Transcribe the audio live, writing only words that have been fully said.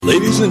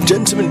Ladies and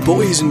gentlemen,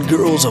 boys and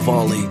girls of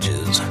all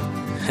ages.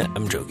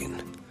 I'm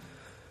joking.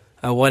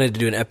 I wanted to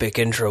do an epic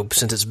intro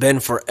since it's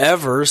been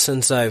forever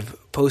since I've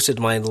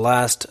posted my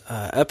last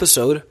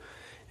episode.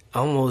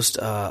 Almost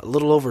a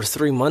little over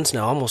 3 months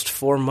now, almost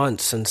 4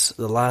 months since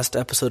the last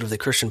episode of the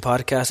Christian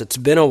Podcast. It's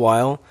been a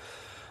while.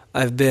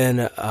 I've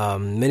been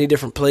many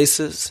different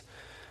places.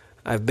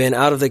 I've been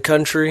out of the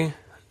country,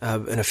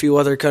 in a few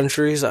other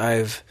countries.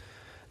 I've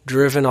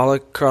driven all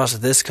across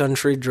this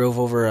country, drove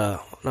over,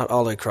 not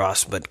all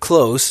across, but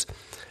close.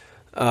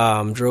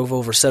 Drove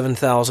over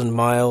 7,000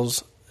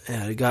 miles,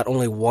 and I got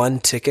only one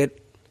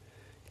ticket.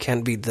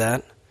 Can't beat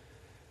that.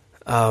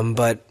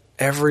 But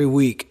every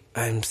week,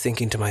 I'm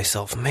thinking to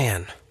myself,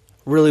 man,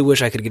 really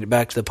wish I could get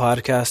back to the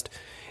podcast.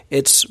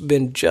 It's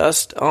been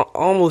just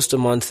almost a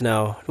month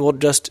now. Well,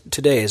 just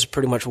today is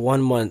pretty much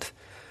 1 month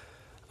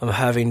of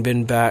having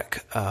been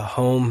back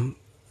home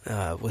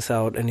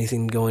without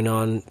anything going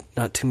on,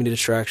 not too many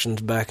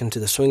distractions, back into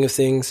the swing of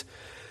things.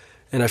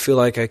 And I feel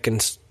like I can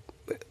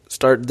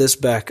start this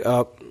back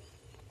up,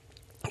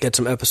 get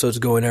some episodes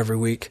going every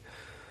week.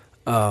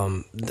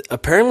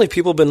 Apparently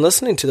people have been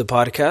listening to the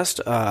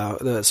podcast.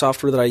 The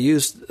software that I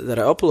use, that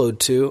I upload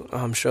to,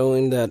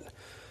 showing that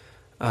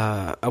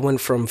I went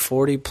from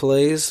 40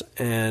 plays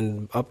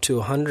and up to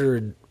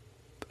 100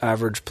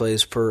 average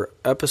plays per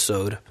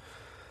episode.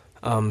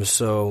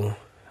 So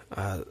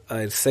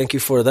I thank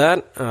you for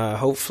that.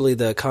 Hopefully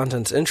the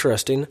content's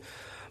interesting.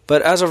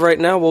 But as of right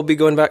now, we'll be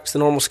going back to the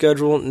normal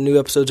schedule, new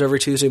episodes every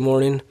Tuesday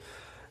morning.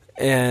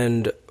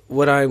 And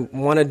what I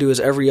want to do is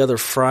every other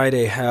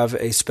Friday have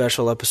a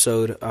special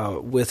episode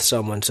with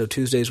someone. So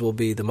Tuesdays will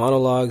be the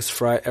monologues.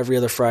 Every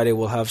other Friday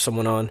we'll have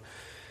someone on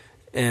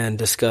and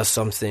discuss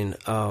something.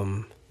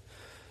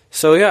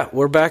 So yeah,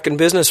 we're back in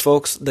business,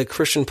 folks. The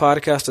Christian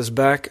Podcast is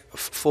back,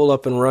 full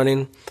up and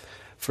running.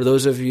 For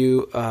those of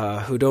you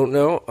who don't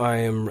know, I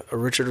am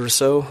Richard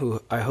Rousseau, who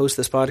I host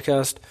this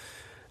podcast.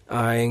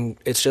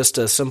 It's just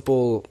a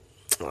simple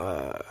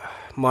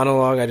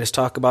monologue. I just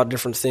talk about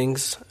different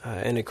things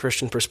in a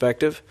Christian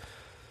perspective.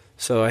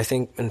 So I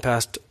think in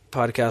past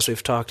podcasts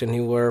we've talked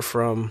anywhere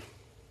from,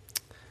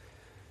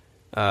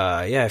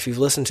 if you've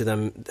listened to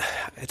them,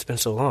 it's been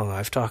so long.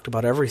 I've talked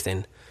about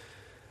everything.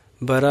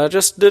 But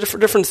just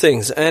different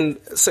things. And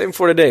same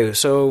for today.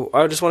 So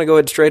I just want to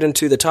go straight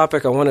into the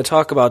topic I want to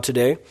talk about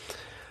today.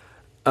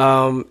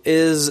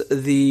 Is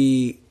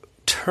the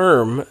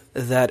term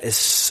that is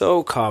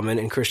so common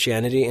in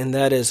Christianity, and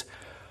that is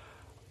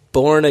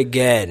born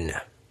again.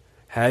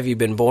 Have you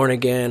been born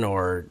again?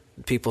 Or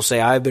people say,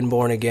 I've been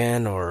born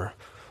again, or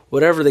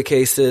whatever the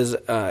case is.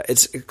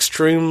 It's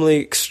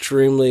extremely,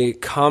 extremely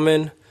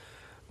common,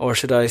 or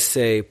should I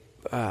say,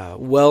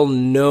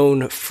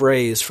 well-known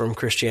phrase from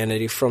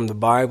Christianity, from the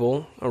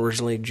Bible,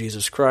 originally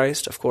Jesus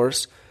Christ, of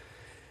course.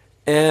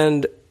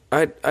 And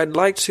I'd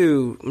like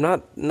to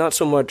not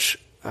so much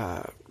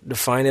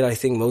define it. I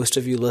think most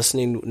of you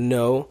listening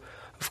know.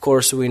 Of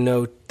course, we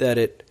know that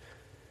it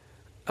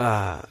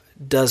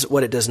does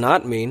what it does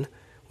not mean.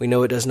 We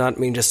know it does not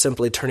mean just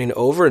simply turning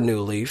over a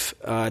new leaf.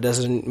 It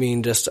doesn't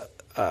mean just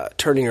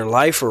turning your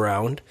life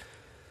around.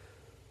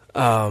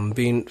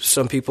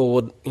 Some people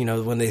would,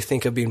 when they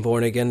think of being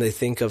born again, they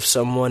think of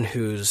someone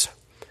who's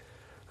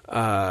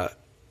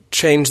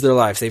changed their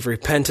life. They've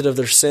repented of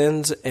their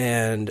sins,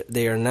 and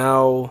they are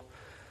now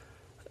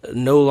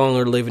no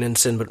longer living in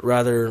sin, but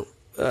rather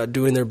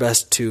doing their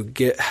best to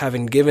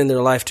having given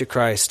their life to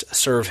Christ,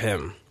 serve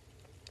Him.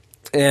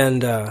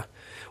 And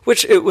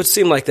which it would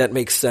seem like that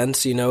makes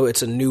sense.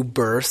 It's a new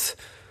birth.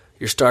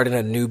 You're starting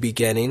a new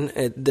beginning.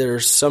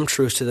 There's some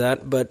truth to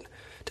that, but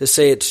to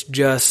say it's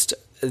just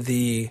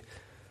the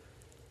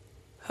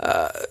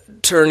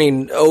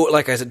turning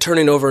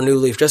over a new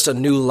leaf, just a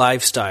new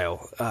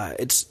lifestyle.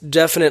 It's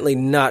definitely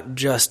not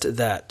just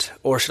that,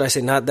 or should I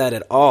say not that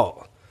at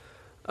all.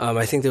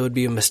 I think there would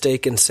be a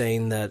mistake in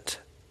saying that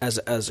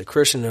as a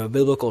Christian, in a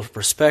biblical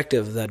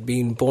perspective, that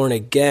being born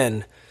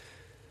again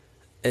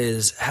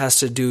has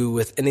to do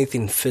with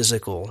anything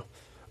physical.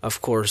 Of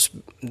course,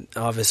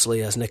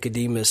 obviously, as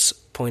Nicodemus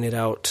pointed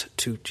out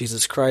to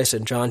Jesus Christ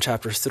in John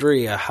chapter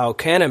 3, how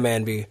can a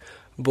man be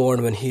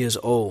born when he is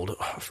old?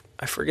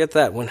 I forget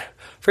that. When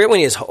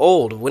he is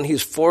old. When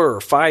he's 4 or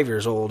 5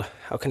 years old,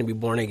 how can he be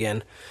born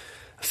again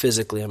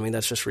physically? I mean,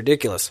 that's just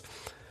ridiculous.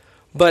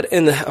 But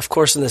of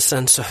course, in the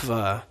sense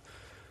of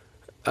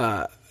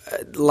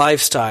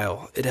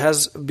lifestyle,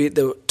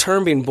 the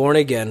term being born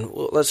again.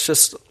 Well, let's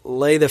just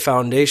lay the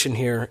foundation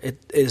here. It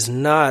is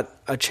not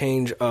a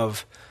change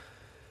of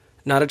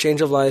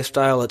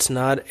lifestyle. It's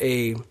not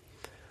a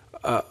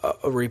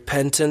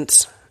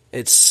repentance.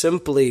 It's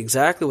simply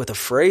exactly what the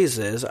phrase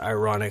is,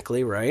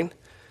 ironically, right?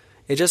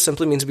 It just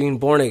simply means being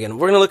born again.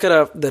 We're going to look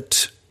at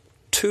the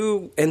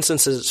two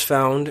instances it's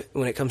found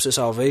when it comes to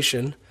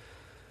salvation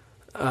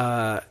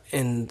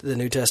in the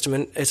New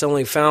Testament. It's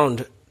only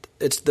found,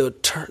 it's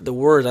the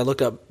word I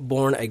looked up,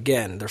 born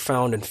again. They're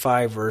found in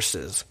 5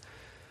 verses.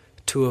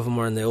 2 of them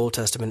are in the Old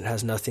Testament. It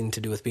has nothing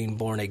to do with being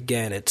born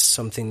again. It's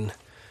something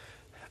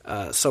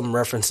some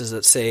references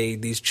that say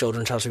these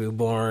children shall be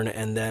born,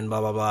 and then blah,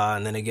 blah, blah,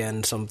 and then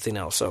again something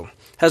else. So it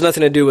has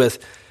nothing to do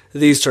with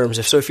these terms.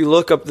 If you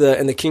look up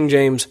in the King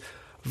James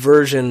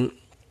Version,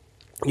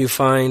 you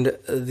find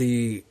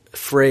the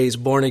phrase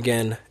born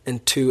again in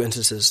 2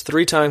 instances,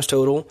 3 times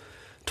total,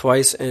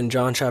 twice in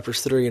John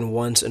chapters 3 and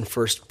once in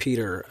 1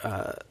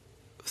 Peter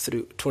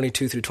through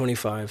 22 through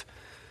 25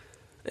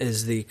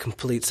 is the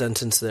complete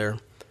sentence there.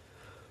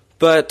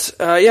 But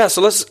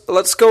so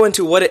let's go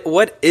into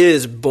what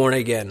is born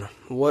again.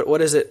 What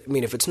does it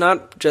mean? If it's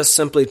not just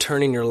simply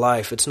turning your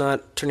life, it's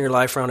not turning your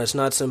life around. It's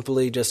not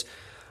simply just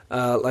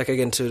like,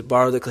 again, to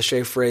borrow the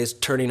cliche phrase,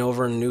 turning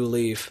over a new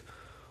leaf,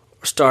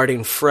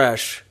 starting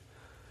fresh.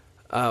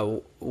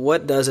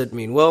 What does it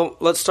mean? Well,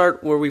 let's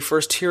start where we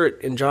first hear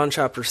it in John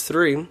chapter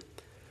 3.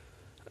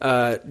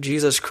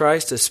 Jesus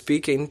Christ is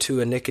speaking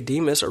to a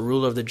Nicodemus, a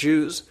ruler of the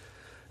Jews.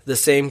 The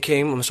same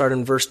came, I'm starting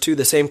in verse 2,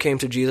 the same came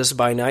to Jesus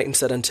by night and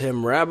said unto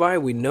him, Rabbi,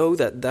 we know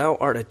that thou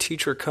art a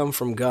teacher come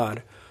from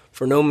God,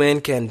 for no man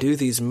can do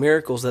these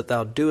miracles that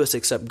thou doest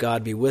except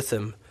God be with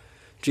him.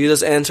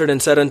 Jesus answered and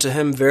said unto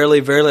him, Verily,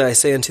 verily, I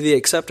say unto thee,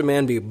 except a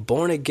man be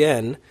born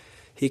again,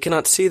 he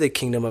cannot see the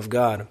kingdom of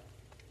God.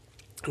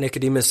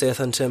 Nicodemus saith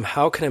unto him,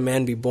 How can a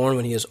man be born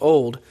when he is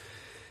old?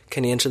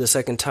 Can he enter the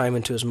second time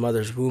into his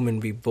mother's womb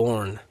and be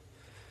born?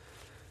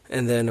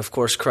 And then, of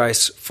course,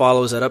 Christ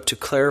follows that up to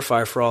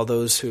clarify for all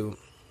those who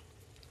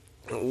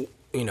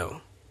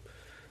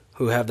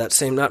have that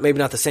same, maybe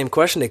not the same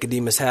question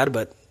Nicodemus had,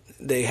 but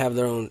they have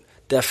their own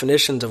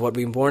definitions of what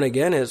being born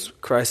again is.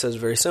 Christ says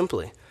very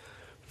simply,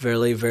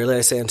 Verily, verily,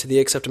 I say unto thee,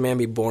 except a man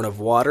be born of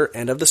water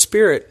and of the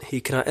Spirit, he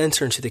cannot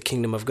enter into the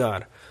kingdom of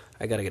God.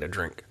 I got to get a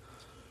drink.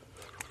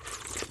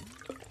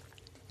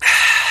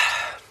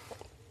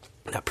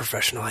 Not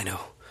professional, I know,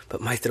 but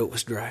my throat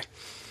was dry.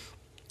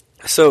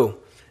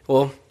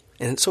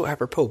 And so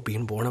apropos,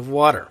 being born of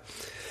water.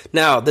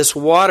 Now, this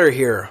water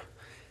here,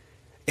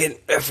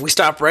 if we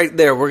stop right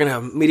there, we're going to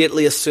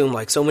immediately assume,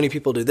 like so many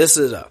people do, this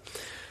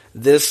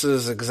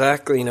is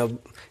exactly,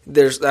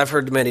 I've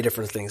heard many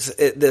different things.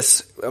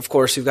 Of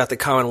course, you've got the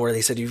common where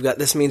they said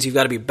this means you've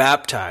got to be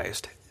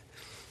baptized,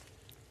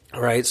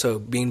 right? So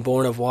being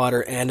born of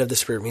water and of the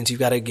Spirit means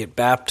you've got to get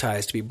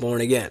baptized to be born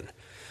again.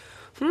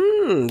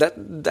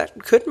 That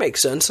could make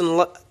sense,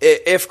 and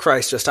if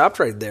Christ just stopped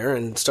right there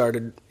and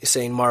started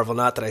saying, "Marvel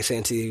not that I say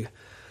unto you,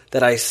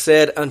 that I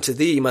said unto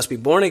thee, you must be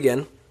born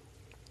again."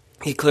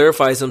 He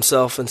clarifies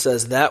himself and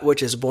says, "That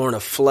which is born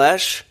of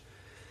flesh,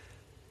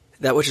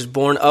 that which is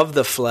born of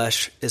the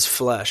flesh is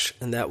flesh,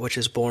 and that which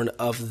is born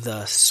of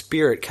the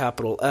Spirit,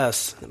 capital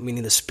S,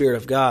 meaning the Spirit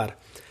of God,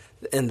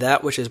 and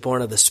that which is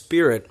born of the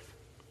Spirit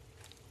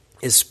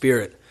is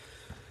spirit."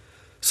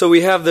 So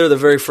we have there the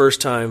very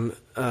first time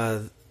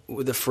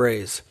with the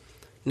phrase.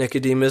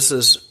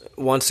 Nicodemus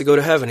wants to go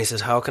to heaven. He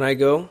says, "How can I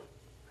go?"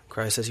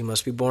 Christ says, "You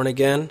must be born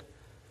again."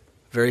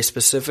 Very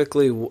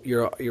specifically,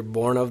 you're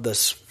born of the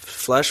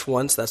flesh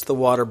once. That's the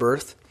water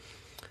birth.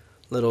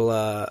 Little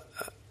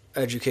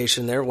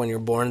education there. When you're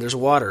born, there's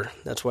water.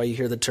 That's why you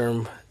hear the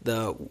term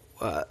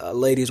a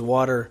lady's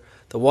water.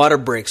 The water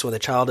breaks when the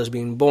child is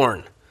being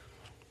born,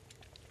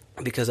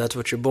 because that's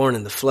what you're born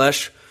in. The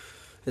flesh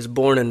is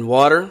born in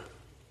water.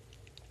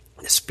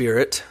 The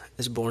Spirit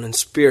is born in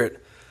spirit.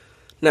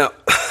 Now,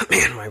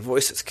 man, my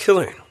voice is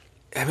killing.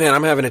 Man,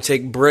 I'm having to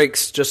take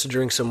breaks just to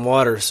drink some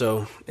water,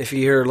 so if you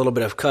hear a little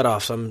bit of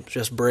cutoffs, I'm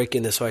just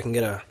breaking this so I can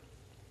get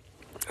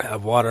a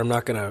water. I'm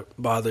not going to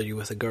bother you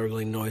with the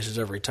gurgling noises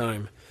every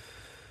time.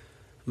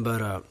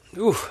 But,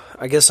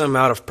 I guess I'm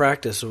out of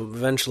practice.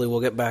 Eventually we'll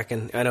get back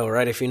in. I know,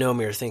 right? If you know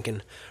me, you're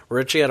thinking,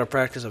 Richie, out of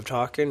practice of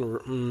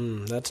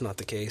talking? That's not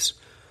the case.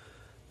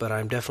 But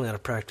I'm definitely out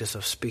of practice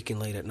of speaking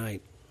late at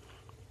night.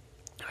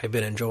 I've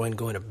been enjoying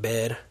going to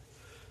bed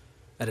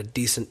at a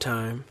decent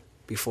time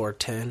before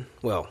 10.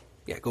 Well,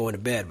 yeah, going to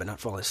bed, but not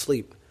falling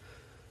asleep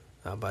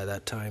by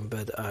that time.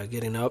 But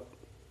getting up,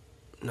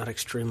 not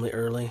extremely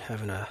early,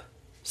 having a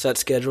set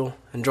schedule,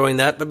 enjoying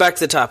that. But back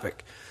to the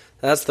topic.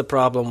 That's the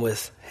problem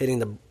with hitting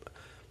the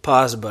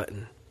pause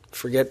button.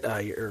 Forget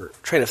your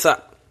train of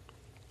thought.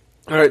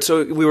 All right,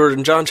 so we were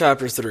in John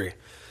chapter 3.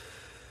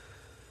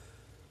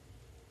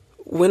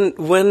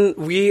 When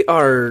we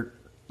are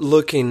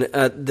looking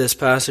at this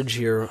passage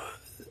here,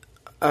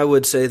 I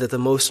would say that the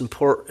most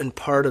important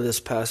part of this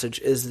passage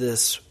is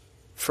this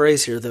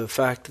phrase here, the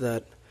fact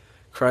that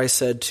Christ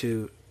said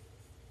to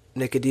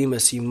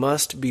Nicodemus, "You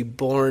must be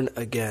born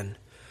again."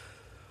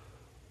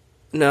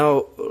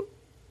 Now,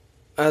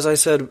 as I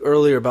said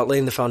earlier about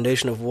laying the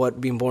foundation of what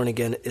being born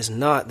again is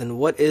not, then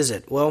what is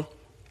it? Well,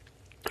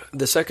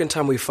 the second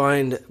time we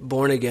find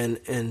born again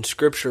in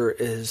Scripture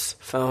is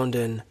found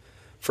in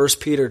 1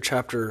 Peter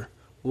chapter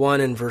 1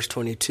 and verse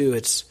 22.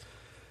 It's,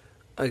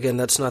 again,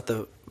 that's not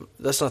the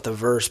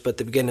verse, but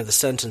the beginning of the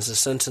sentence. The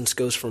sentence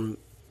goes from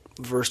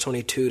verse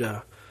 22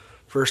 to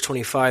verse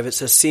 25. It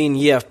says, "Seeing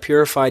ye have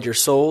purified your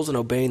souls and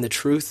obeying the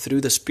truth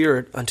through the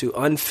Spirit unto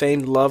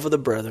unfeigned love of the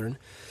brethren,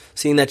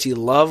 seeing that ye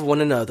love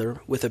one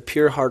another with a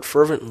pure heart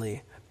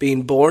fervently,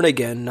 being born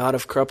again, not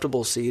of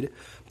corruptible seed,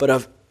 but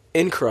of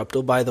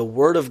incorruptible by the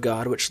word of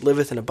God, which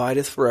liveth and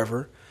abideth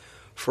forever.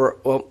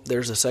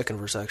 There's a second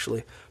verse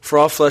actually. For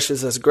all flesh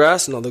is as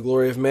grass, and all the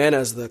glory of man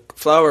as the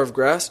flower of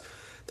grass.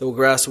 The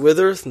grass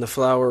withereth, and the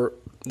flower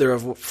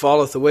thereof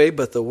falleth away,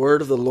 but the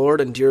word of the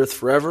Lord endureth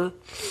forever.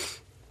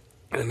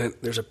 And then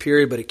there's a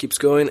period, but it keeps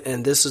going.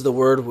 And this is the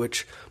word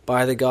which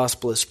by the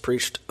gospel is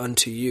preached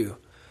unto you.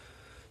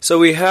 So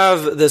we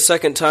have the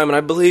second time, and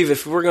I believe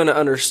if we're going to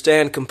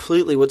understand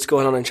completely what's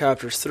going on in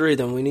chapter 3,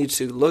 then we need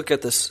to look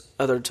at this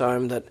other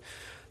time that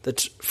the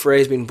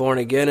phrase being born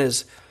again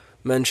is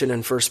mentioned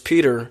in 1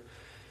 Peter,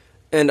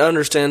 and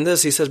understand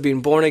this. He says,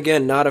 being born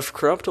again, not of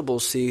corruptible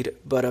seed,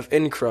 but of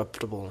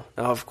incorruptible.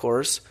 Now, of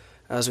course,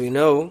 as we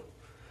know,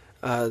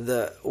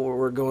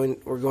 we're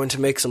going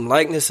to make some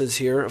likenesses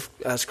here,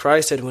 as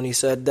Christ said when he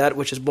said, that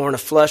which is born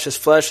of flesh is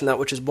flesh, and that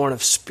which is born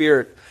of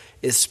spirit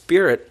is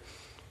spirit.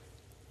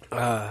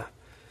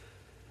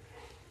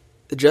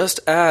 Just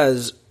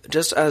as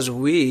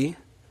we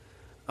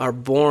are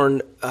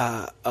born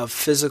of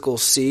physical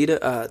seed,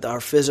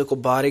 our physical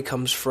body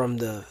comes from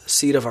the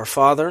seed of our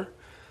Father.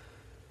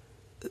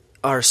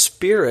 Our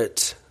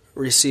spirit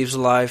receives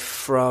life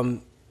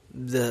from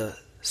the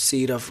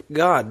seed of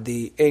God,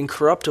 the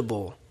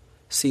incorruptible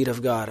seed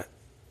of God,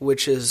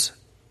 which is,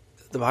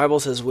 the Bible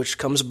says, which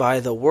comes by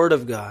the Word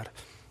of God,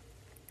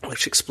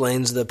 which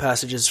explains the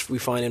passages we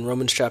find in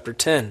Romans chapter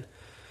 10.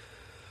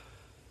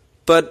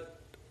 But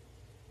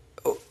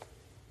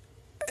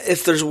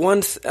if there's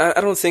one,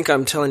 I don't think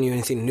I'm telling you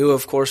anything new,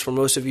 of course, for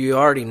most of you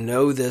already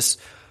know this,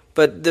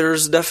 but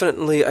there's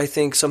definitely, I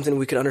think, something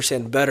we can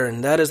understand better,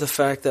 and that is the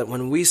fact that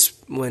when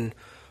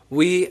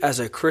we as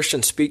a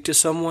Christian speak to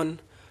someone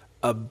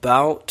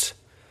about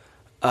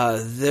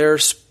their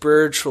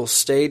spiritual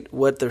state,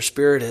 what their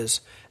spirit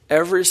is,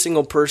 every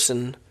single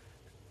person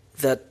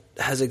that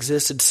has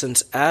existed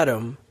since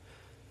Adam,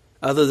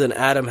 other than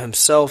Adam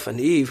himself and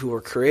Eve, who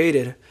were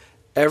created,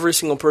 every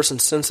single person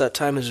since that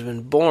time has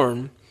been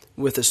born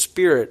with a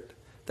spirit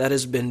that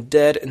has been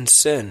dead in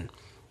sin.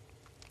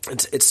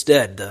 It's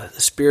dead. The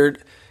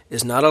spirit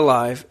is not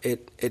alive.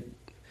 It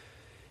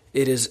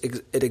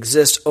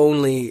exists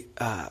only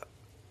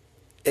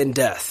in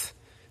death.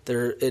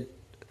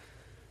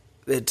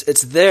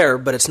 It's there,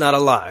 but it's not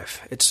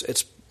alive.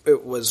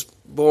 It was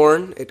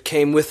born. It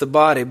came with the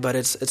body, but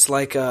it's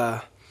like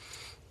a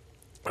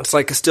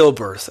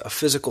stillbirth,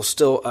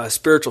 a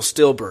spiritual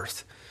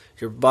stillbirth.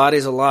 Your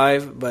body's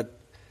alive, but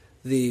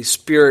the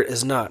spirit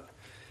is not.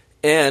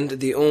 And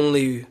the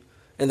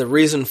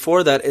reason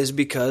for that is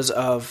because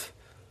of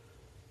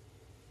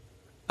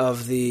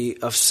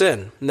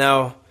sin.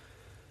 Now,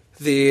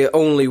 the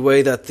only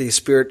way that the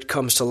spirit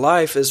comes to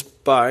life is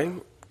by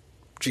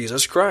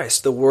Jesus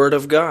Christ, the Word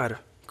of God.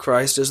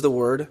 Christ is the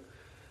Word.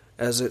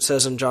 As it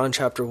says in John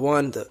chapter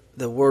 1,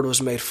 the Word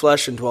was made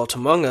flesh and dwelt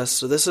among us.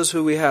 So this is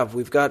who we have.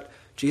 We've got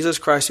Jesus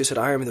Christ, who said,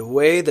 I am the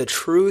way, the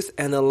truth,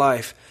 and the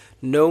life.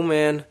 No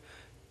man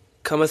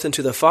cometh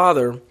into the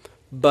Father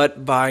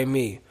but by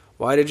me.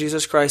 Why did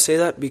Jesus Christ say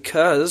that?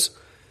 Because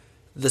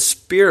the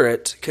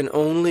Spirit can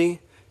only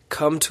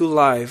come to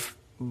life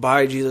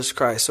by Jesus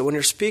Christ. So when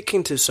you're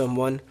speaking to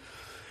someone,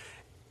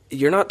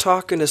 you're not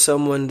talking to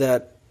someone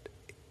that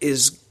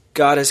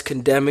God is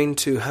condemning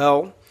to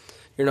hell.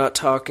 You're not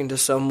talking to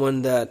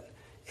someone that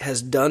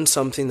has done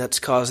something that's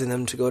causing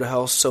them to go to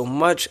hell, so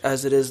much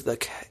as it is the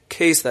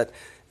case that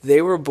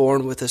they were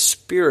born with a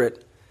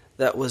spirit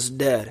that was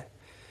dead.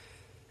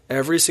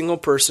 Every single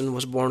person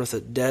was born with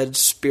a dead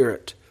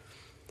spirit.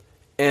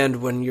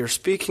 And when you're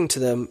speaking to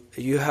them,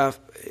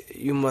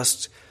 you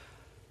must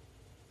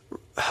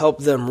help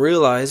them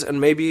realize, and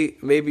maybe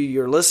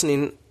you're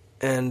listening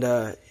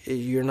and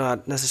you're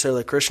not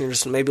necessarily a Christian, you're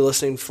just maybe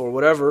listening for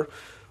whatever,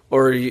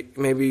 or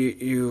maybe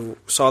you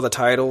saw the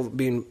title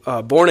being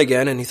born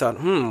again and you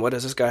thought, what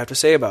does this guy have to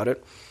say about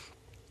it?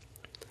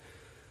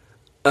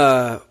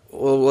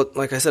 Well,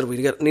 like I said, we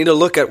need to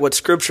look at what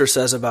Scripture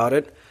says about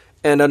it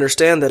and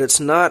understand that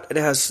it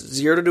has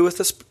zero to do with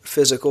the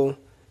physical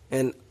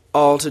and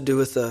all to do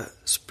with the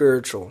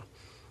spiritual.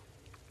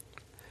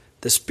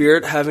 The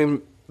spirit,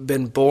 having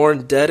been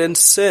born dead in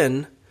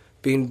sin,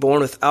 being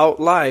born without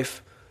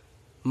life,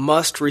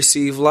 must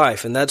receive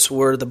life, and that's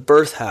where the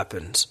birth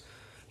happens.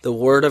 The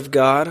Word of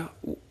God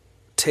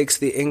takes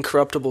the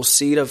incorruptible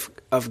seed of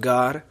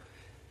God,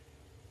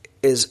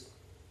 is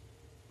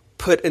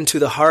put into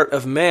the heart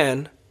of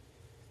man,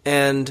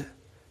 and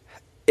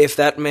if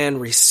that man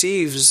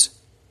receives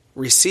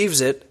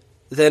it,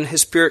 then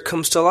his spirit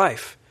comes to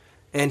life,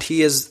 and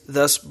he is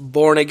thus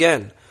born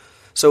again.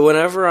 So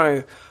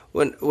whenever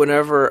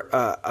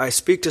I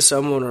speak to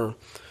someone, or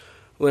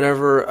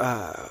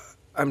whenever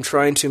I'm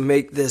trying to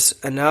make this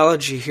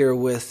analogy here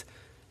with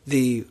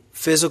the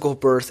physical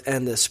birth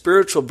and the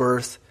spiritual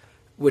birth,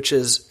 which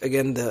is,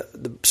 again,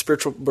 the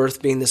spiritual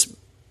birth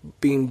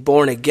being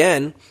born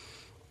again,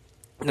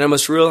 and I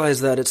must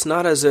realize that it's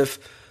not as if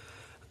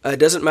it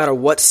doesn't matter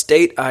what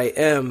state I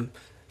am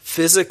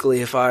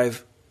physically, if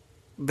I've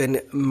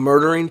been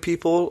murdering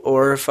people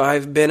or if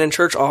I've been in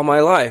church all my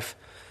life.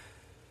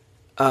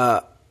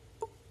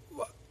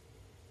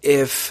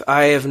 If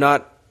I have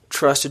not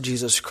trusted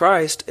Jesus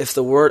Christ,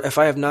 if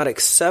I have not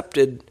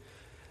accepted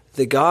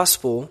the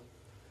gospel,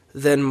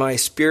 then my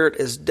spirit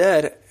is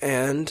dead,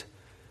 and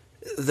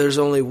there's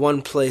only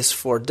one place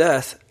for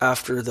death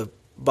after the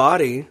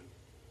body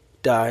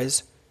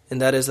dies,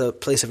 and that is a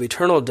place of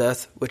eternal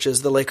death, which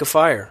is the lake of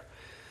fire.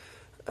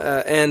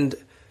 And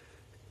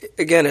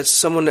again, it's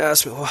someone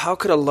asked me, well, how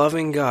could a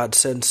loving God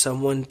send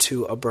someone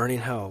to a burning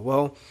hell?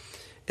 Well,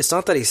 it's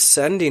not that he's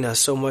sending us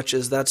so much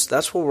as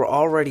that's where we're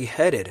already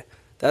headed.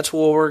 That's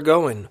where we're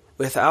going.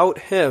 Without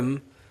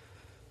him,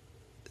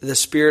 the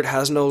spirit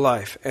has no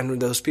life.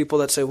 And those people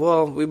that say,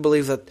 well, we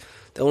believe that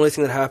the only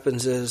thing that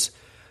happens is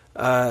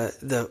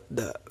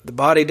the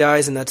body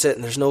dies and that's it,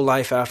 and there's no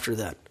life after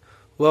that.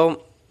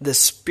 Well, the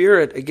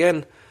spirit,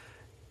 again,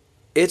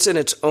 it's in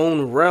its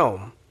own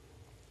realm.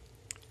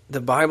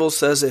 The Bible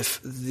says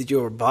if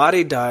your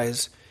body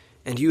dies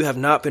and you have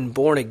not been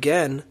born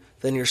again,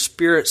 then your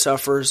spirit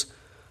suffers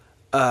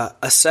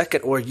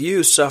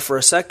you suffer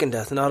a second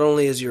death. Not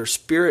only is your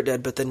spirit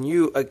dead, but then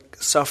you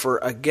suffer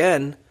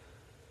again,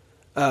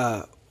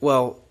 in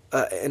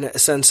a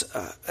sense,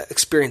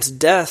 experience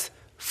death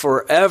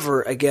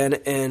forever again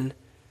in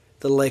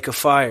the lake of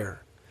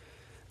fire.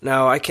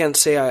 Now, I can't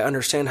say I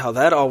understand how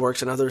that all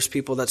works, and others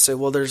people that say,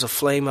 well, there's a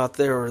flame out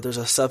there, or there's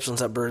a substance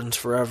that burns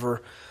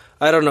forever.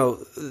 I don't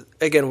know.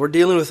 Again, we're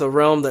dealing with a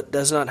realm that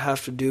does not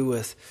have to do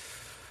with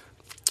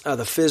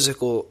the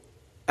physical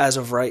as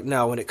of right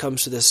now when it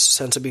comes to this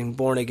sense of being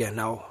born again.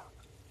 Now,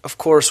 of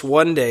course,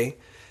 one day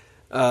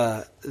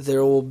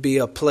there will be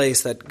a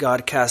place that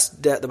God casts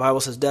death. The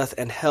Bible says death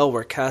and hell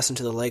were cast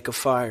into the lake of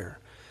fire.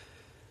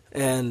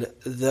 And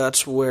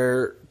that's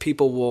where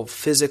people will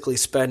physically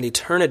spend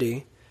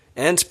eternity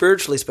and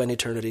spiritually spend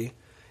eternity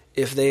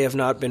if they have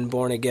not been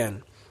born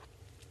again.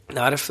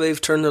 Not if they've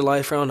turned their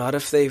life around, not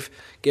if they've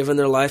given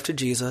their life to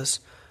Jesus.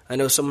 I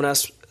know someone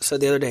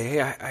said the other day,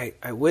 hey,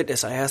 I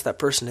witnessed, I asked that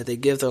person, did they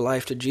give their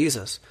life to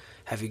Jesus?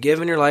 Have you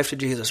given your life to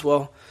Jesus?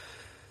 Well,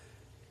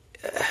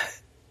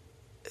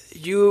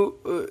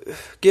 you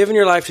giving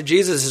your life to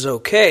Jesus is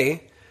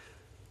okay,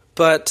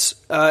 but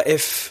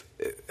if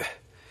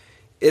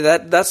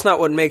that's not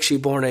what makes you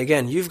born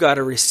again. You've got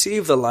to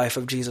receive the life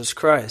of Jesus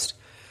Christ.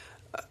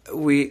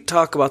 We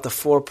talk about the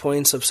 4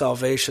 points of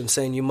salvation,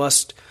 saying you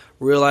must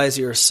realize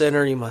you're a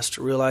sinner, you must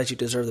realize you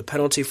deserve the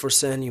penalty for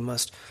sin, you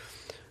must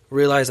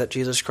realize that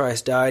Jesus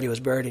Christ died, he was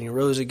buried, and he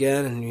rose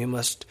again, and you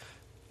must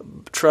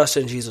trust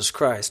in Jesus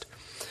Christ.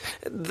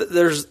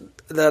 That's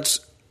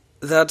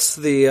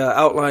the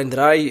outline that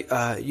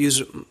I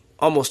use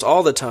almost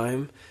all the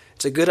time.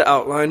 It's a good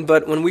outline,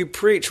 but when we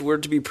preach, we're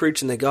to be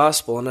preaching the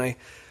gospel, and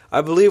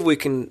I believe we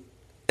can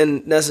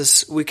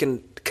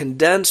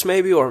condense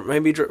maybe, or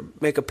maybe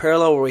make a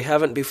parallel where we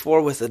haven't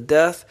before with the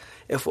death.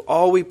 If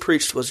all we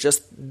preached was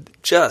just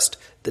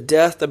the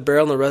death, the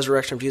burial, and the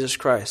resurrection of Jesus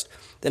Christ,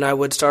 then I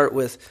would start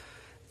with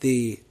now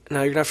you're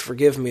going to have to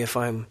forgive me if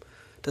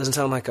doesn't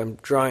sound like I'm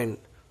drawing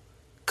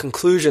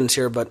conclusions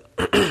here, but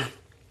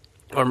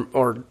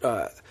or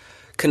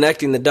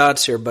connecting the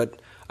dots here,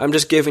 but I'm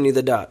just giving you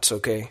the dots,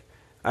 okay?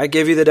 I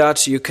give you the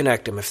dots, you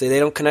connect them. If they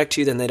don't connect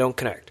to you, then they don't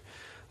connect.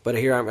 But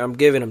here I'm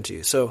giving them to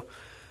you. So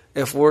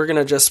if we're going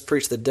to just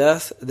preach the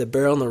death, the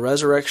burial, and the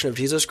resurrection of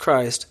Jesus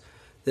Christ,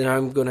 then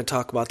I'm going to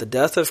talk about the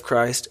death of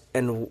Christ.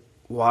 And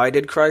why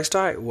did Christ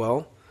die?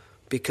 Well,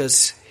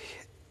 because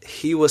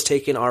he was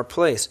taking our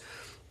place.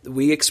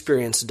 We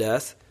experience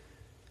death,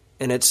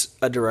 and it's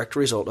a direct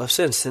result of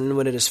sin. Sin,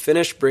 when it is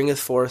finished, bringeth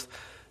forth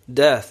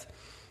death.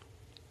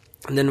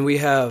 And then we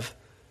have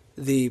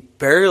the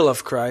burial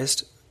of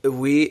Christ.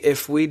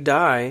 If we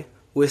die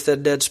with a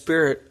dead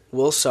spirit,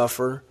 we'll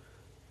suffer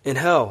in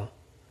hell.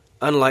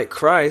 Unlike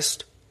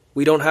Christ,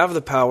 we don't have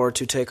the power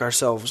to take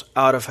ourselves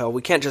out of hell.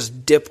 We can't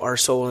just dip our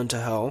soul into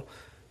hell.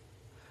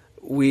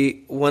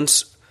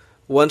 Once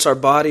our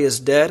body is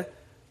dead,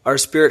 our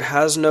spirit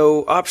has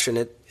no option.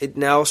 It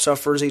now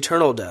suffers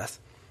eternal death.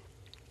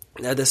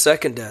 The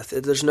second death.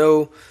 There's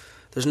no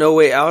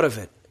way out of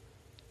it.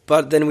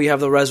 But then we have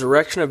the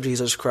resurrection of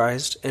Jesus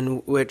Christ, in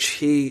which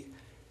he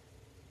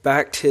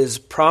backed his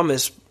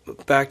promise,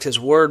 backed his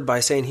word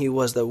by saying he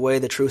was the way,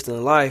 the truth, and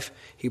the life.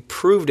 He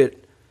proved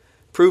it,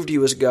 proved he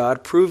was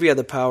God, proved he had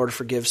the power to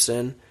forgive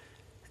sin,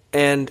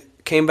 and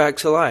came back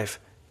to life.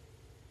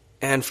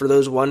 And for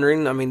those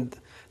wondering, I mean,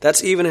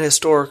 that's even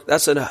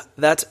that's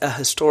a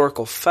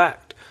historical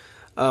fact.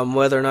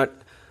 Whether or not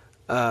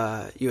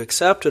you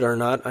accept it or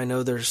not, I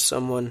know there's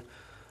someone.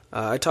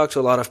 I talked to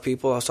a lot of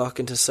people. I was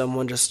talking to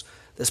someone just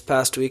this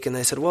past week, and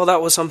they said, "Well,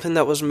 that was something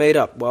that was made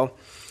up." Well,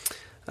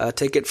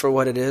 take it for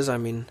what it is. I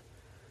mean,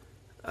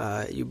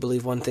 you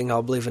believe one thing,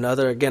 I'll believe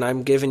another. Again, I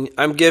give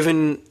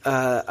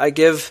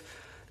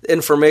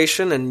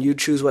information, and you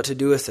choose what to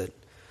do with it.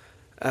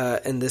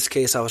 In this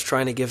case, I was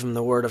trying to give them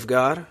the Word of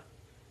God,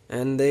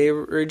 and they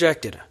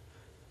rejected.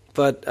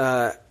 But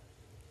that's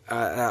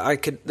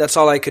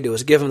all I could do,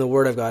 was give them the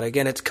Word of God.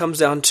 Again, it comes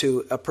down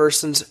to a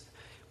person's.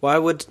 Why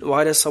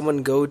does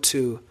someone go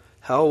to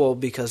hell? Well,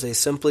 because they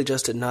simply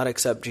just did not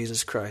accept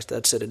Jesus Christ.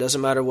 That's it. It doesn't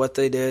matter what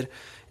they did.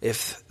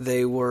 If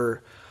they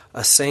were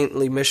a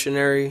saintly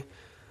missionary,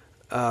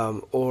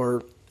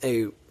 or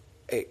a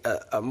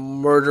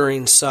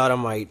murdering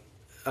sodomite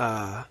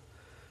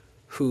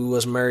who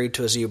was married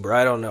to a zebra.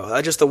 I don't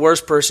know. Just the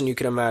worst person you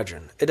can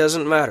imagine. It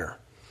doesn't matter.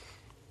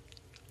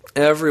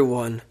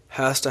 Everyone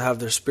has to have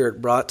their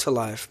spirit brought to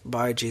life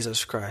by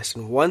Jesus Christ.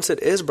 And once it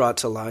is brought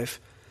to life,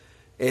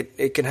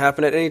 it can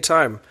happen at any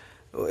time.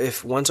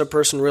 If once a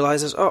person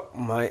realizes,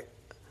 I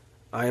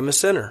am a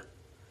sinner.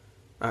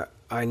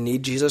 I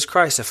need Jesus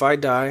Christ. If I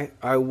die,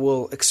 I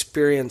will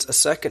experience a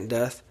second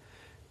death,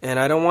 and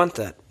I don't want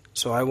that.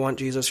 So I want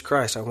Jesus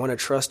Christ. I want to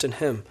trust in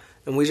Him.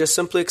 And we just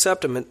simply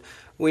accept Him. And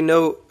we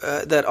know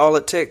that all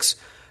it takes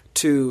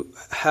to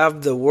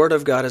have the Word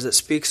of God as it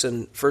speaks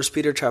in 1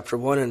 Peter chapter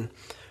 1 and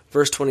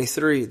verse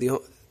 23,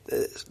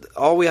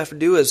 all we have to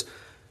do is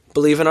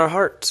believe in our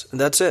hearts, and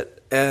that's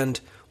it. And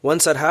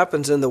once that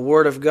happens in the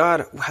Word of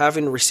God,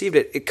 having received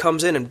it, it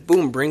comes in and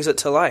boom, brings it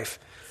to life.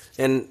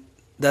 And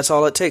that's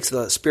all it takes.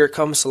 The Spirit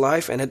comes to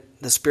life, and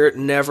the Spirit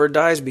never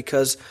dies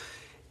because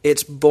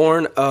it's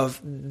born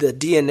of the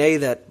DNA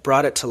that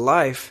brought it to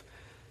life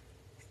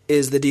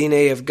is the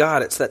DNA of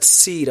God. It's that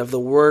seed of the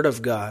Word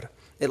of God.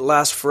 It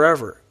lasts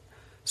forever.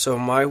 So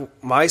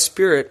my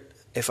spirit,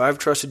 if I've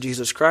trusted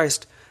Jesus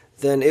Christ,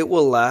 then it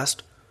will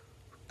last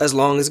as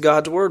long as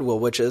God's Word will,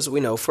 which is,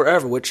 we know,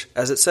 forever, which,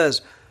 as it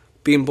says,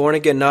 being born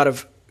again, not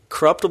of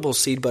corruptible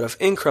seed, but of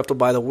incorruptible,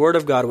 by the Word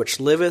of God, which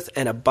liveth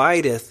and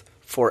abideth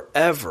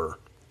forever.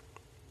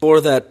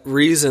 For that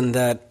reason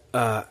that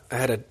I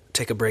had to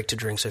take a break to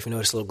drink, so if you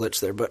notice a little glitch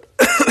there, but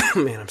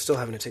man, I'm still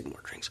having to take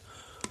more drinks.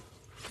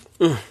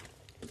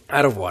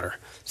 Out of water.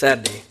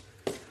 Sad day.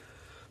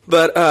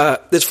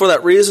 But it's for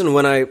that reason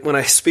when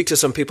I speak to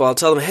some people, I'll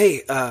tell them,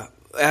 hey,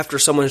 after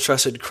someone has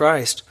trusted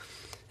Christ,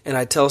 and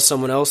I tell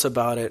someone else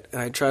about it, and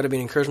I try to be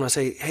an encouragement, I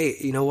say, hey,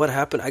 you know what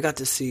happened? I got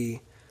to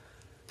see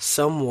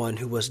someone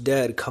who was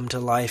dead come to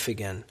life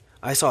again.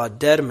 I saw a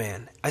dead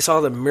man. I saw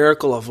the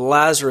miracle of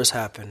Lazarus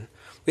happen.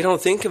 We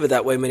don't think of it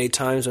that way many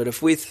times, but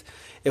if we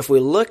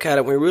look at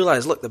it, we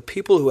realize, look, the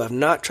people who have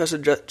not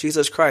trusted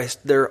Jesus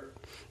Christ,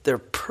 they're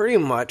pretty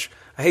much,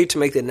 I hate to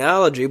make the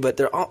analogy, but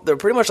they're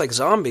pretty much like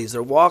zombies.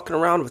 They're walking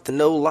around with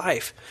no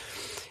life.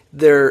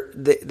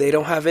 They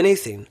don't have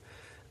anything.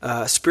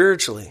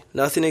 Spiritually,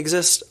 nothing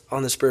exists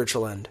on the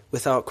spiritual end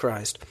without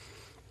Christ.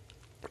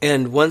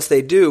 And once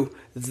they do,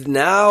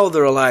 now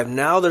they're alive.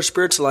 Now they're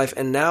spiritual life,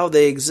 and now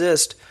they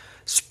exist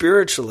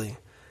spiritually.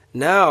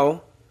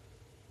 Now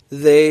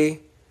they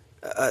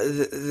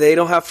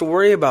don't have to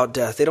worry about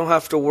death. They don't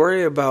have to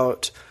worry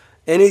about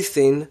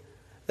anything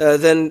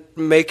than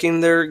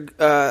making their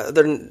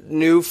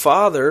new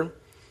father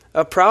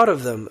proud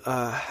of them,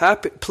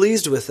 happy,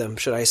 pleased with them,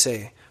 should I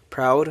say.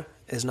 Proud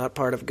is not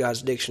part of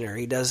God's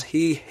dictionary.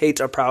 He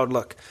hates a proud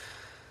look.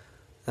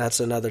 That's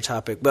another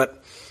topic.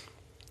 But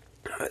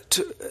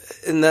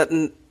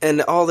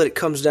and all that it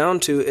comes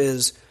down to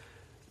is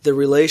the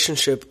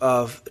relationship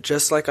of,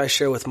 just like I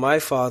share with my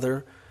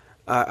father,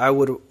 I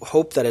would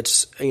hope that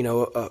it's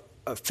a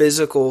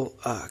physical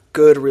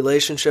good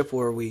relationship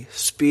where we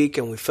speak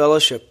and we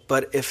fellowship.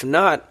 But if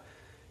not,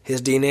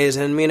 His DNA is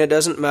in me, and it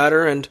doesn't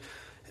matter, and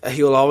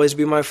He will always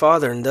be my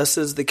father. And this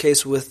is the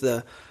case with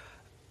the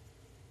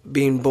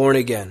being born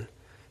again.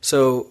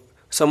 So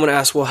someone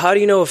asks, well, how do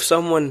you know if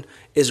someone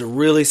is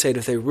really saved,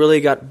 if they really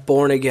got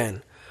born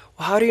again?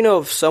 Well, how do you know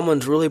if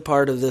someone's really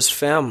part of this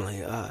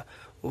family?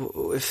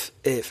 If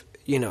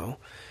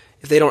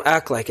they don't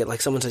act like it, like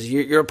someone says,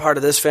 you're a part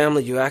of this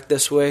family, you act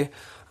this way.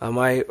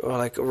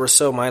 Like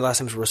Rousseau, my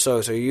last name's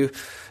Rousseau, so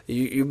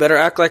you better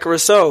act like a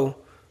Rousseau.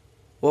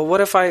 Well,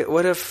 what if I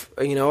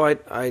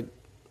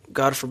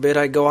God forbid,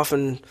 I go off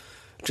and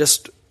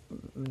just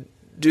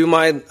do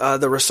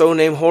the Rousseau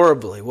name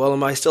horribly? Well,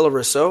 am I still a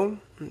Rousseau?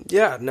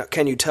 Yeah. Now,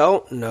 can you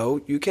tell? No,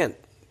 you can't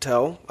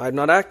tell. I'm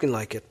not acting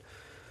like it.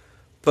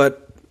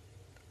 But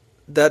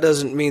that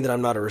doesn't mean that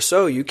I'm not a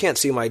Rousseau. You can't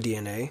see my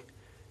DNA.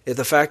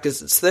 The fact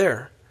is, it's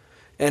there.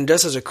 And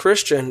just as a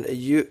Christian,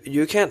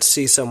 you can't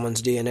see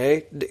someone's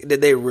DNA.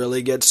 Did they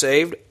really get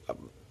saved?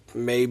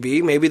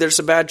 Maybe. Maybe there's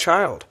a bad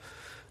child.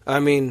 I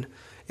mean,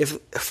 if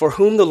for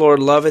whom the Lord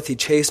loveth, He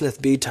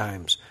chasteneth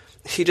betimes.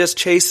 He just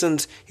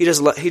chastens. He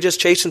just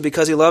chastens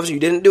because He loves you. You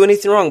didn't do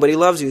anything wrong, but He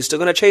loves you. He's still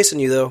going to chasten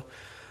you, though.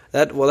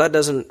 That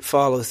doesn't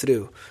follow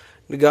through.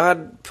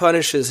 God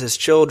punishes His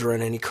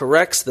children, and He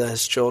corrects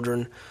His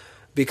children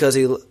because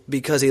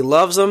He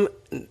loves them,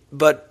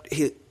 but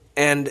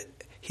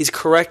He's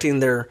correcting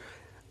their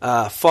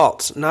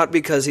faults, not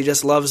because He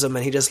just loves them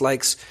and He just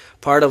likes.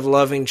 Part of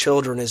loving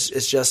children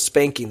is just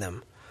spanking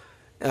them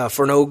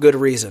for no good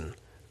reason.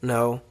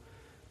 No,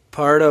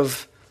 part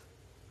of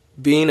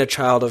being a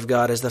child of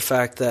God is the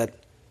fact that,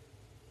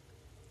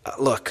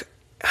 look,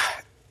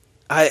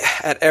 my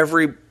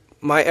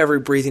every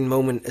breathing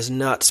moment is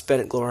not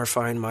spent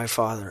glorifying my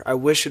Father. I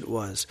wish it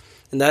was,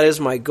 and that is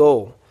my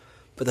goal.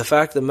 But the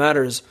fact of the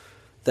matter is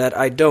that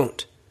I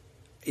don't.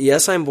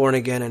 Yes, I'm born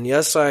again, and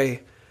yes,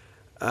 I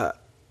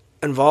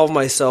involve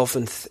myself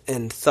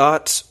in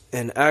thoughts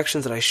and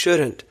actions that I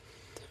shouldn't.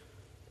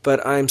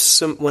 But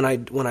when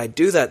I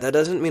do that, that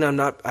doesn't mean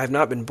I've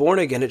not been born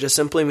again. It just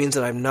simply means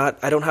that I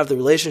don't have the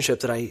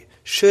relationship that I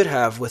should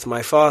have with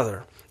my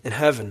Father in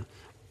heaven.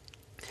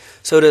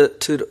 So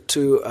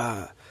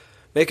to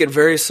make it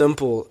very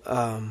simple,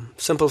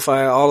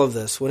 simplify all of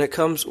this. When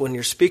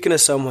you're speaking to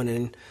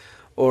someone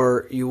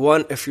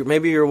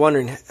maybe you're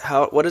wondering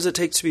what does it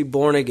take to be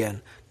born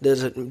again?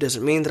 Does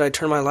it mean that I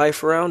turn my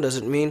life around? Does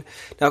it mean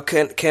now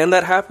can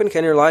that happen?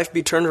 Can your life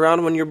be turned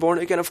around when you're born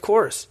again? Of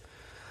course.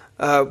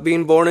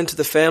 Being born into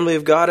the family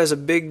of God is a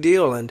big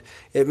deal, and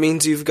it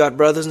means you've got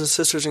brothers and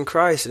sisters in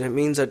Christ, and it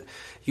means that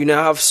you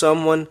now have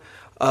someone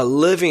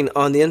living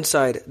on the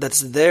inside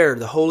that's there.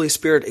 The Holy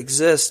Spirit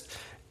exists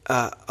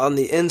on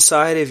the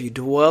inside of you,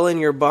 dwell in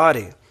your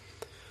body.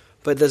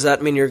 But does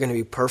that mean you're going to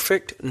be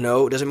perfect?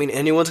 No. Does it mean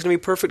anyone's going to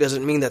be perfect? Does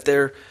it mean that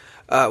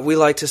we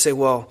like to say,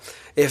 well,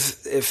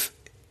 there's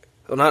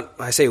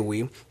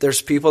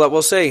people that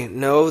will say,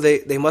 no,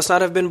 they must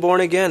not have been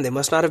born again. They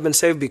must not have been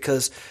saved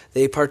because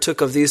they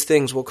partook of these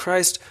things. Well,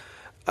 Christ,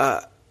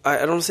 I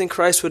don't think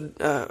Christ would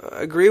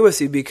agree with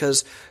you,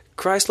 because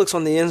Christ looks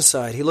on the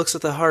inside. He looks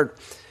at the heart.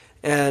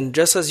 And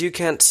just as you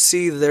can't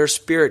see their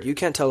spirit, you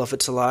can't tell if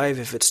it's alive,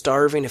 if it's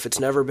starving, if it's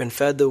never been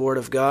fed the Word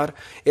of God.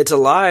 It's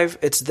alive.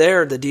 It's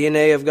there. The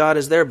DNA of God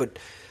is there, but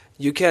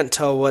you can't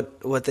tell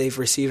what they've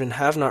received and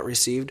have not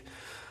received.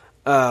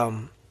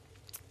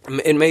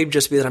 It may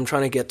just be that I'm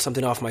trying to get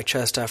something off my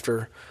chest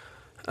after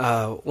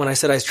when I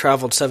said I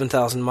traveled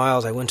 7,000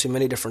 miles. I went to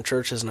many different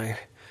churches and I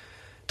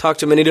talked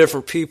to many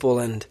different people,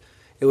 and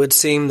it would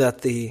seem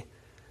that the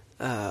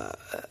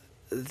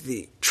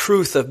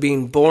truth of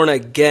being born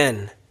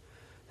again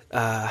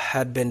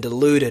had been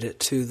diluted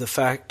to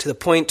the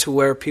point to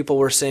where people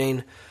were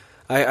saying,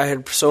 I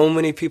had so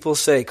many people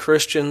say,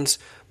 Christians,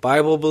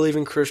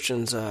 Bible-believing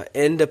Christians,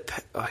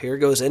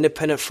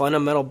 independent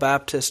fundamental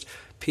Baptist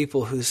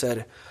people who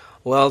said,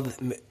 well,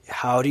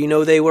 how do you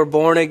know they were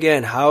born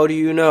again? How do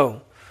you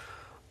know?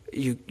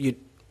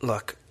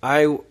 Look,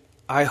 I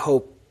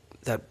hope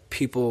that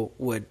people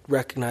would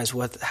recognize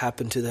what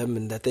happened to them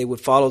and that they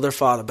would follow their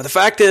Father. But the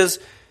fact is,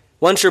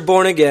 once you're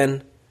born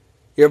again,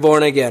 you're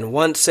born again.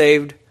 Once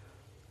saved,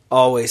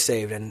 always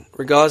saved. And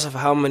regardless of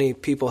how many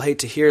people hate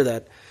to hear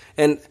that,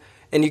 and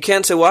you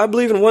can't say, well, I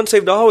believe in once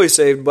saved, always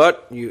saved,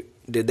 but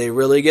did they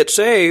really get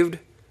saved?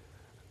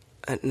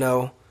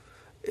 No.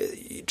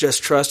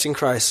 Just trust in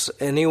Christ.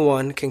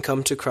 Anyone can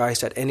come to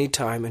Christ at any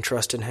time and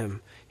trust in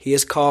Him. He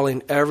is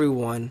calling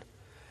everyone,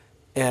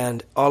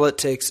 and all it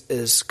takes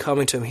is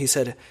coming to Him. He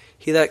said,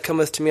 he that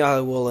cometh to me I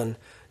will, I'm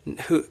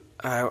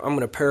going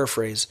to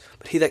paraphrase,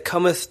 but he that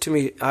cometh to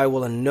me I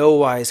will in no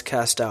wise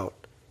cast out.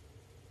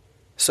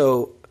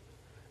 So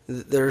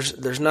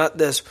there's not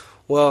this,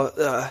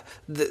 well,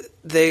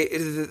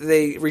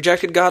 they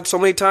rejected God so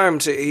many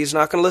times, He's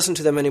not going to listen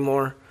to them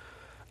anymore.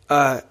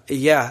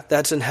 Yeah,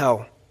 that's in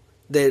hell.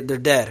 They're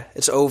dead.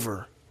 It's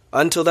over.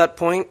 Until that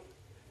point,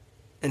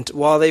 and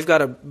while they've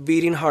got a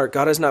beating heart,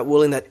 God is not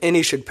willing that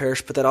any should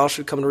perish, but that all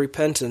should come to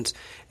repentance.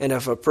 And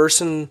if a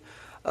person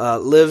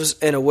lives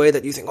in a way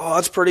that you think, oh,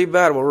 that's pretty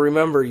bad, well,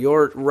 remember,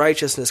 your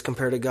righteousness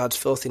compared to God's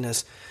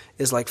filthiness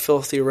is like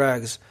filthy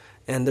rags.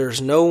 And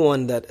there's no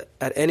one that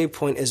at any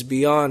point is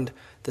beyond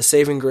the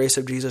saving grace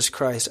of Jesus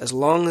Christ. As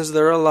long as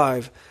they're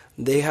alive,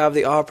 they have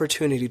the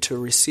opportunity to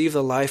receive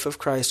the life of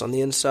Christ on the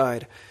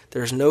inside.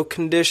 There's no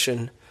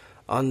condition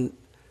on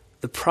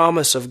the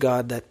promise of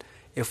God that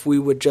if we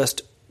would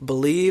just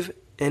believe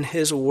in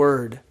His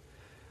Word,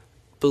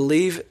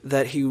 believe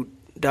that He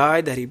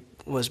died, that He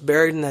was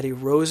buried, and that He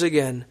rose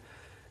again,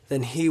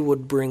 then He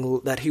would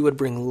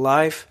bring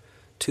life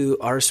to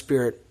our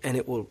spirit, and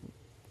it will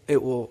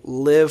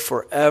live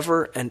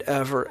forever and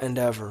ever and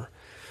ever.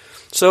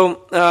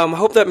 So I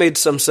hope that made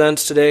some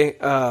sense today.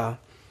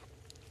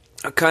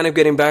 Kind of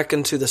getting back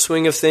into the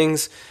swing of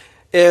things.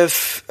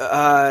 If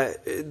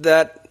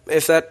that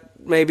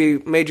maybe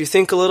made you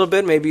think a little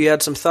bit, maybe you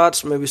had some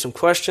thoughts, maybe some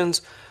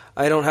questions.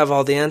 I don't have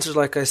all the answers.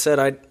 Like I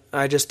said,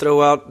 I just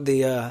throw out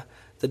the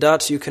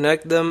dots, you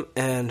connect them,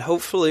 and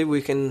hopefully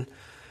we can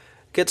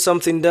get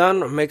something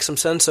done or make some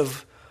sense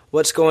of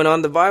what's going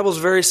on. The Bible's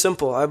very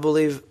simple. I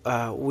believe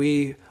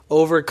we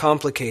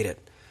overcomplicate it.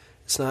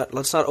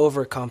 Let's not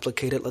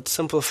overcomplicate it. Let's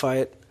simplify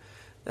it.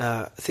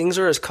 Things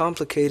are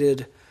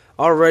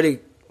already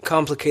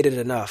complicated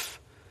enough.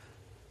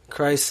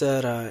 Christ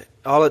said,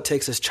 all it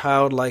takes is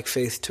childlike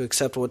faith to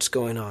accept what's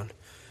going on.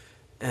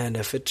 And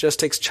if it just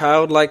takes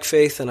childlike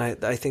faith, then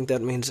I think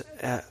that means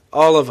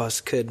all of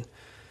us can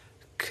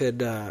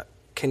get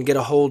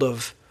a hold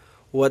of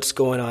what's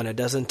going on. It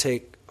doesn't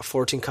take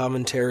 14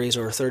 commentaries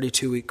or a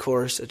 32-week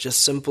course. It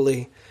just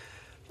simply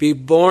be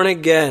born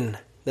again.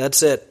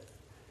 That's it.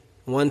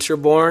 Once you're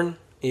born,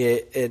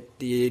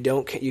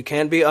 you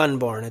can't be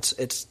unborn.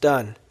 It's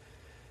done.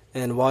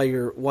 And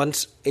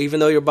even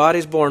though your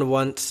body's born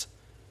once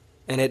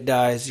and it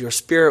dies, your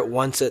spirit,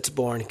 once it's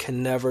born,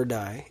 can never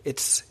die.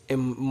 It's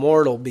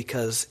immortal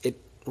because it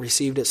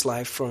received its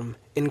life from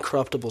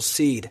incorruptible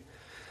seed.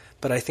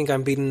 But I think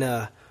I'm beating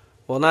not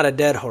a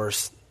dead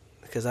horse,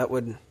 because that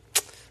would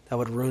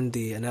ruin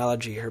the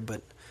analogy here.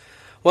 But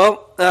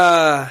Well,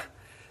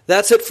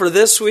 that's it for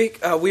this week.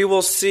 We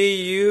will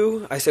see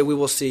you. I say we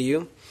will see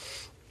you.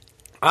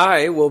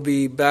 I will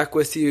be back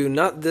with you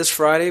not this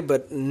Friday,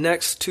 but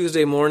next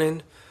Tuesday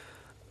morning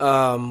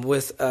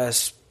with a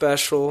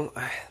special.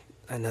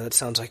 I know that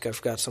sounds like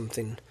I've got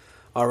something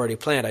already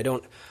planned. I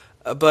don't.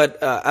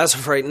 But as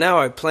of right now,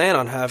 I plan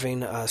on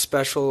having a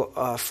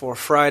special for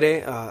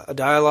Friday, a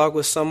dialogue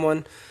with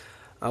someone.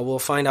 We'll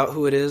find out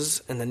who it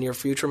is in the near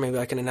future. Maybe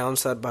I can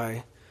announce that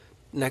by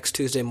next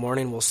Tuesday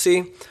morning. We'll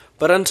see.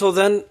 But until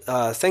then,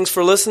 thanks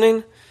for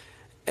listening.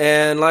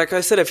 And like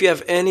I said, if you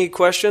have any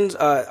questions,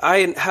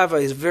 I have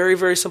a very,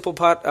 very simple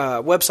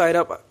website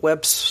up.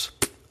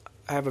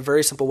 I have a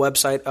very simple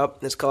website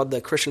up. It's called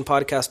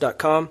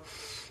thechristianpodcast.com.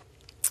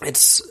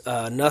 It's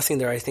nothing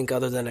there, I think,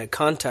 other than a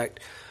contact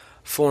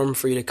form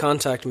for you to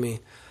contact me.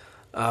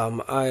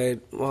 I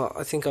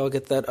think I'll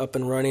get that up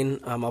and running.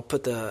 I'll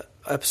put the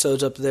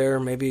episodes up there.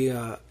 Maybe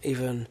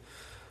even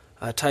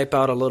type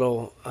out a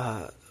little.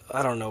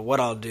 I don't know what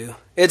I'll do.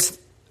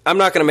 I'm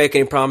not going to make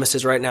any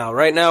promises right now.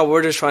 Right now,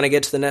 we're just trying to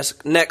get to the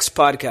next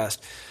podcast.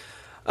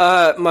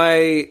 I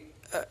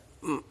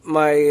was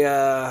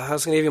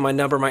going to give you my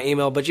number, my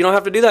email, but you don't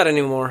have to do that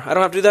anymore. I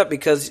don't have to do that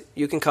because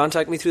you can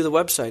contact me through the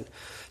website.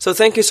 So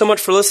thank you so much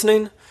for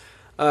listening.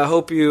 I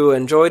hope you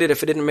enjoyed it.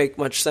 If it didn't make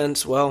much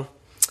sense, well,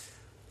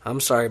 I'm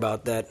sorry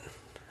about that.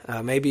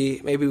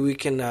 Maybe we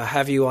can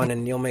have you on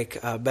and you'll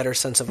make better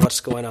sense of what's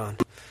going on.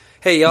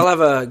 Hey, y'all have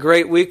a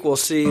great week. We'll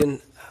see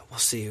you.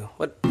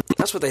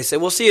 That's what they say.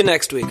 We'll see you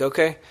next week,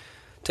 okay?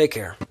 Take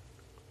care.